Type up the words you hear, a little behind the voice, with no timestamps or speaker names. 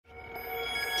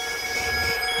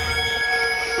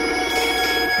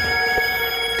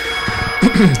You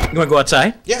want to go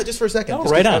outside? Yeah, just for a second. Oh,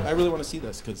 right on. I really want to see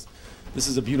this because this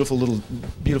is a beautiful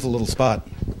little spot.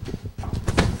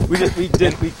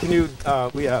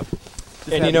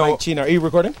 And you know, Gina, are you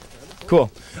recording? Cool.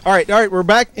 All right. We're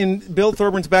back in Bill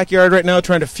Thorburn's backyard right now,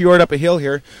 trying to fjord up a hill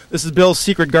here. This is Bill's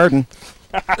secret garden,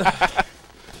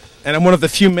 and I'm one of the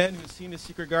few men who's seen his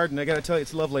secret garden. I got to tell you,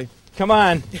 it's lovely. Come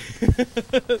on.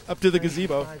 Up to the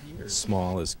gazebo.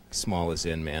 Small as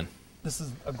in, man. This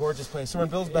is a gorgeous place. So we're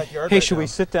in Bill's backyard. Hey, right should now. we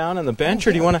sit down on the bench,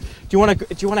 or do you want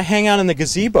to hang out in the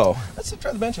gazebo? Let's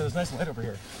try the bench. There's nice light over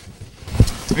here.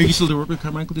 Are you still to work with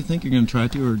Carmichael, do you think? You're going to try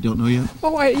to, or don't know yet?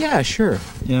 Oh, yeah, sure.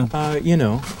 Yeah.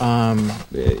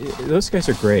 Those guys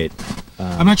are great.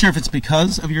 I'm not sure if it's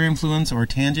because of your influence or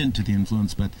tangent to the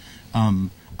influence, but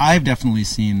I've definitely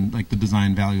seen like the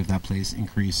design value of that place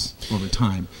increase over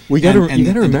time. You got to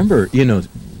remember,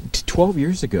 12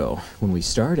 years ago when we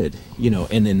started,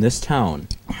 and in this town,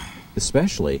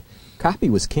 especially, copy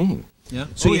was king. Yeah.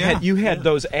 So you had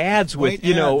those ads with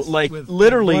with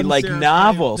literally like serif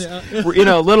novels, yeah.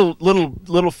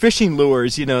 little fishing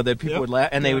lures, that people would laugh,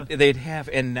 and they'd have,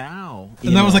 and now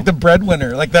that was like the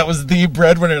breadwinner, like that was the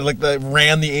breadwinner, like that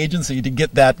ran the agency to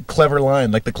get that clever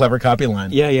line, like the clever copy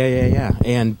line. Yeah,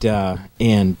 and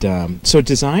so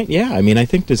design, I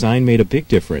think design made a big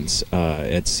difference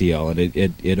at CL, and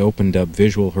it opened up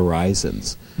visual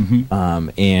horizons,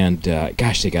 gosh,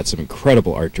 they got some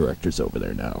incredible art directors over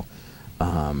there now.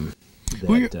 I'm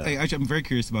very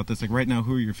curious about this. Like right now,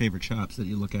 who are your favorite shops that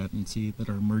you look at and see that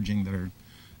are emerging, that are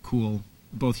cool,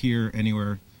 both here,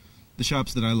 anywhere? The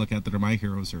shops that I look at that are my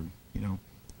heroes are,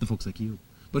 the folks like you.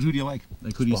 But who do you like?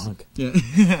 Like who do you?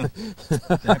 Yeah,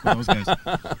 heck with those guys.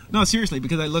 No, seriously,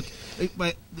 because I look.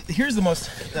 Here's the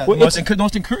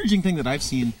most encouraging thing that I've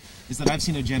seen is that I've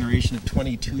seen a generation of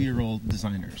 22-year-old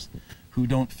designers who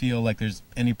don't feel like there's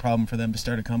any problem for them to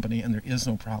start a company, and there is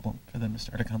no problem for them to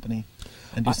start a company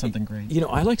and do something great.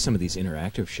 I like some of these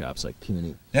interactive shops like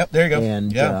Puny. Yep, there you go.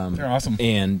 And, they're awesome.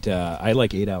 And I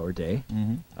like 8 Hour Day.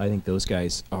 I think those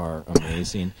guys are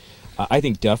amazing. I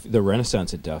think the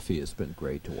Renaissance at Duffy has been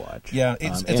great to watch. Yeah,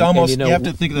 it's almost, you have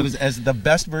to think of that as the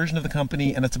best version of the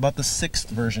company, and it's about the 6th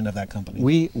version of that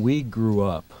company. We grew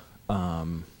up,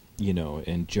 and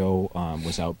Joe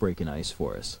was out breaking ice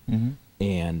for us.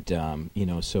 And,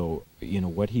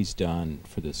 what he's done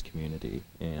for this community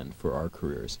and for our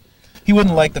careers. He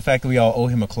wouldn't like the fact that we all owe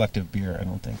him a collective beer, I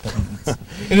don't think. But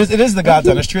it is the God's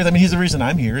honest truth. I mean, he's the reason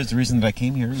I'm here. He's the reason that I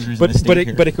came here. He's the reason I stayed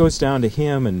here. But it goes down to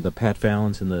him and the Pat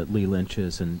Fallons and the Lee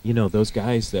Lynches and, those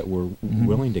guys that were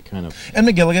willing to kind of... And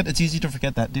McGilligan, it's easy to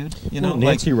forget that dude.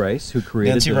 Nancy Rice, who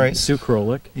created Sue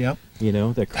Krolik. Yep.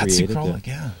 That created... Sue Krolik,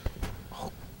 yeah.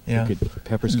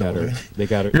 Pepper's got her. They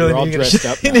got her. Really they're all dressed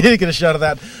up. You need to get a shot of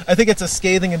that. I think it's a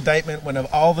scathing indictment when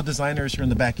of all the designers who are in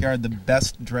the backyard, the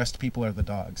best dressed people are the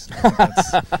dogs. I think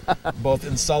that's both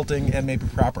insulting and maybe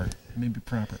proper.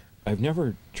 I've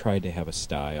never tried to have a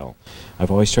style.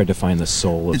 I've always tried to find the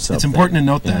soul of something. It's important to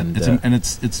note that, and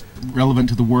it's relevant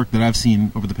to the work that I've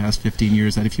seen over the past 15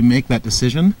 years. That if you make that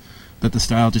decision, that the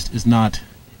style just is not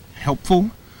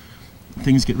helpful,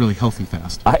 things get really healthy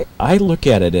fast. I look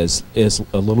at it as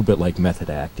a little bit like method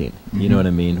acting. You know what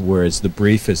I mean? Whereas the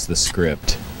brief is the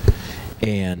script.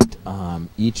 And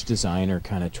each designer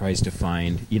kind of tries to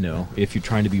find, if you're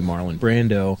trying to be Marlon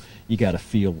Brando, you got to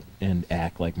feel and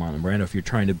act like Marlon Brando. If you're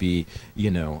trying to be,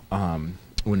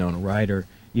 Winona Ryder,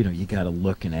 you got to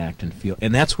look and act and feel.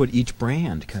 And that's what each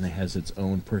brand kind of has its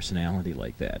own personality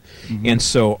like that. And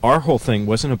so our whole thing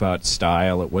wasn't about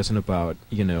style. It wasn't about,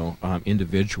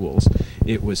 individuals.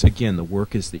 It was, again, the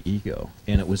work is the ego.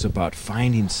 And it was about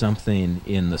finding something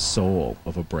in the soul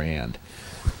of a brand.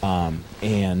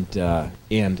 And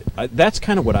that's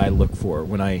kind of what I look for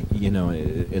when I,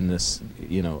 in this,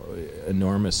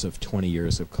 enormous of 20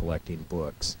 years of collecting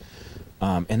books.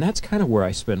 And that's kind of where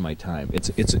I spend my time.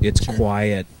 It's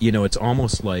quiet. It's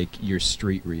almost like your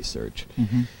street research.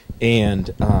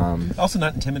 And also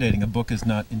not intimidating. A book is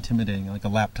not intimidating. Like a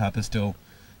laptop is still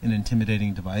an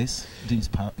intimidating device. It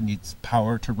needs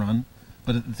power to run.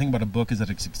 But the thing about a book is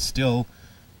that it's still,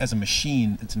 as a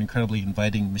machine, it's an incredibly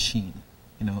inviting machine.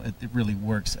 It really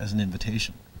works as an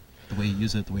invitation. The way you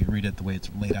use it, the way you read it, the way it's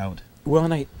laid out. Well,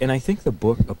 and I think a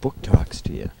book talks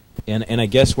to you. And I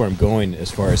guess where I'm going as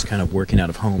far as kind of working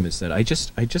out of home is that I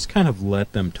just kind of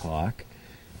let them talk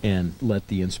and let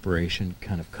the inspiration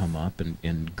kind of come up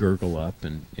and gurgle up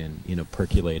and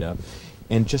percolate up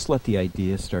and just let the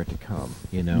ideas start to come,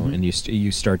 and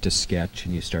you start to sketch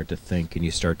and you start to think and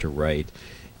you start to write.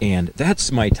 And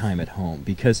that's my time at home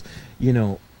because,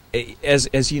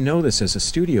 as you know this as a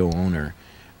studio owner,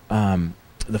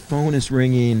 the phone is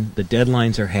ringing, the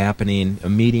deadlines are happening, a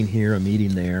meeting here, a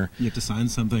meeting there. You have to sign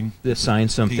something. Sign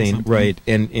something, right?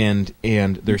 And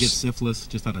there's you get syphilis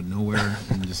just out of nowhere,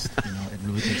 and just it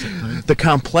really takes up time. The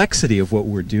complexity of what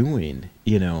we're doing,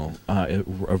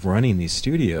 of running these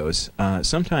studios,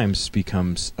 sometimes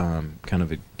becomes kind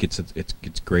of it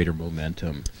gets greater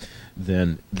momentum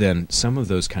than some of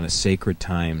those kind of sacred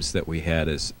times that we had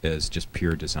as just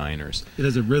pure designers. It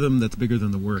has a rhythm that's bigger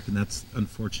than the work, and that's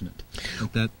unfortunate.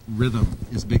 Like that rhythm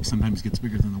is big, sometimes gets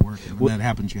bigger than the work, and when that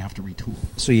happens, you have to retool.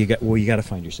 So you got to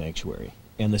find your sanctuary,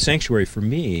 and the sanctuary for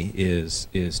me is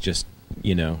just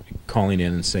calling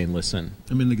in and saying, listen,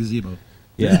 I'm in the gazebo.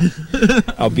 Yeah,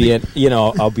 I'll be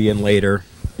in later.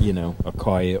 I'll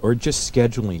call you, or just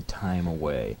scheduling time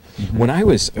away. Mm-hmm.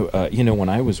 When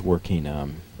I was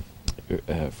working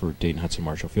for Dayton Hudson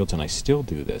Marshall Fields, and I still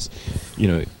do this,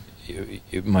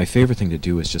 my favorite thing to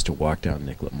do is just to walk down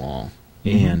Nicollet Mall.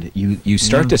 Mm-hmm. And you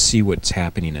start to see what's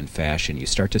happening in fashion. You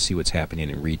start to see what's happening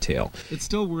in retail. It's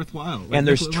still worthwhile. Like and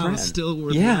there's Nicollet Mall is still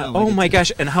worthwhile. Yeah. Like my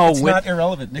gosh. And how it's not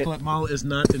irrelevant. Nicollet Mall is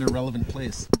not an irrelevant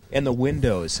place. And the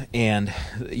windows, and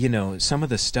some of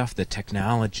the stuff, the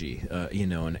technology,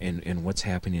 and what's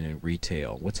happening in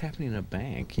retail, what's happening in a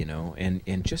bank,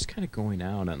 and just kind of going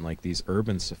out on like these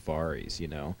urban safaris,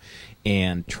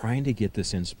 and trying to get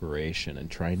this inspiration, and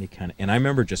trying to and I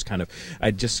remember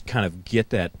I'd just kind of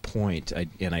get that point.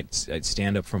 I'd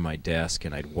stand up from my desk,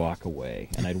 and I'd walk away,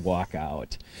 and I'd walk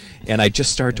out, and I'd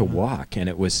just start to walk, and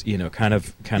it was the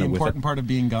important part of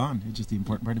being gone. It's just the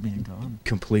important part of being gone.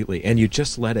 Completely, and you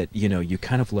just let it, you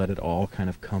kind of let it all kind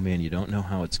of come in. You don't know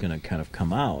how it's going to kind of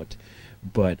come out,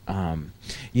 but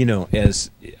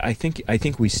as I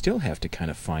think we still have to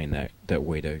kind of find that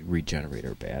way to regenerate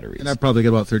our batteries. And I probably get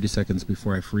about 30 seconds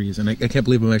before I freeze, and I can't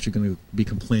believe I'm actually going to be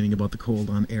complaining about the cold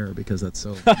on air because that's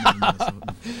so.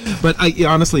 But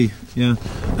honestly,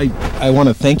 I want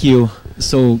to thank you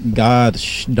so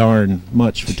darn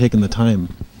much for taking the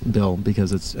time, Bill,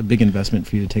 because it's a big investment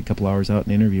for you to take a couple hours out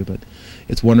and interview, but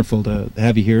it's wonderful to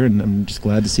have you here, and I'm just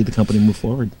glad to see the company move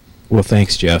forward. Well,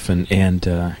 thanks, Jeff, and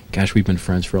gosh, we've been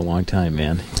friends for a long time,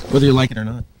 man. Whether you like it or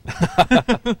not.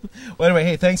 Well, anyway,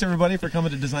 hey, thanks everybody for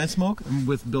coming to Design Smoke. I'm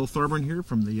with Bill Thorburn here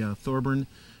from the Thorburn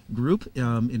Group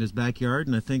in his backyard,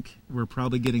 and I think we're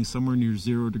probably getting somewhere near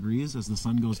 0 degrees as the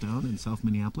sun goes down in South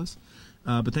Minneapolis.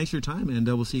 But thanks for your time, and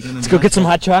we'll see you again. Let's go get some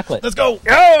hot chocolate. Let's go!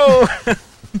 Go!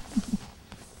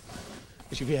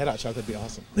 If you had hot chocolate, that'd be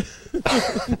awesome.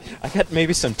 I got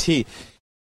maybe some tea.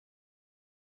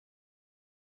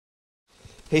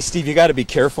 Hey, Steve, you got to be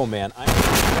careful, man.